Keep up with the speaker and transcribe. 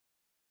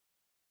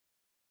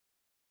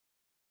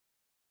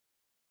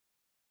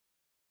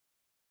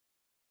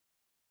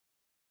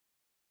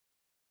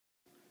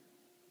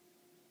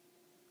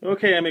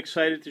Okay, I'm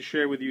excited to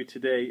share with you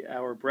today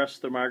our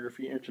Breast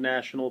Thermography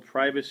International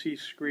privacy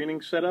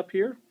screening setup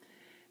here.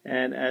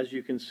 And as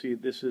you can see,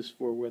 this is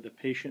for where the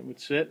patient would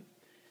sit.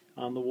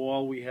 On the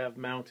wall we have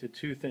mounted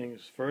two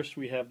things. First,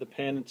 we have the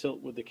pan and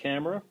tilt with the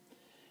camera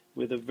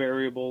with a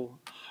variable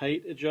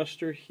height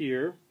adjuster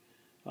here.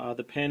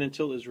 The pan and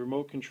tilt is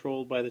remote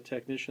controlled by the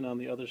technician on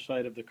the other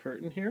side of the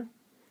curtain here.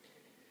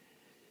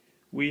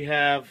 We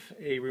have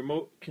a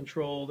remote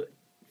controlled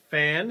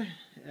fan.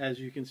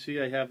 As you can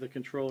see, I have the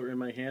controller in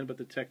my hand, but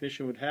the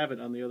technician would have it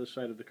on the other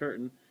side of the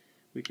curtain.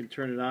 We can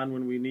turn it on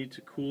when we need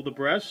to cool the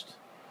breast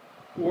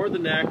or the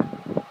neck.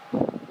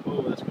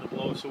 Oh, that's going to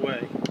blow us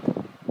away.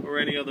 Or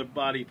any other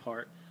body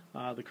part.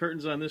 The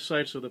curtain's on this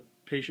side so the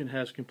patient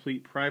has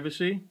complete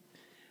privacy.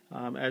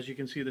 As you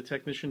can see, the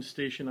technician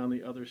station on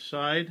the other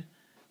side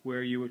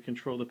where you would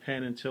control the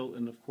pan and tilt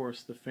and of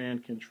course the fan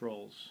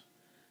controls.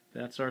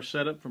 That's our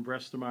setup from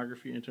Breast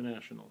Thermography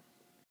International.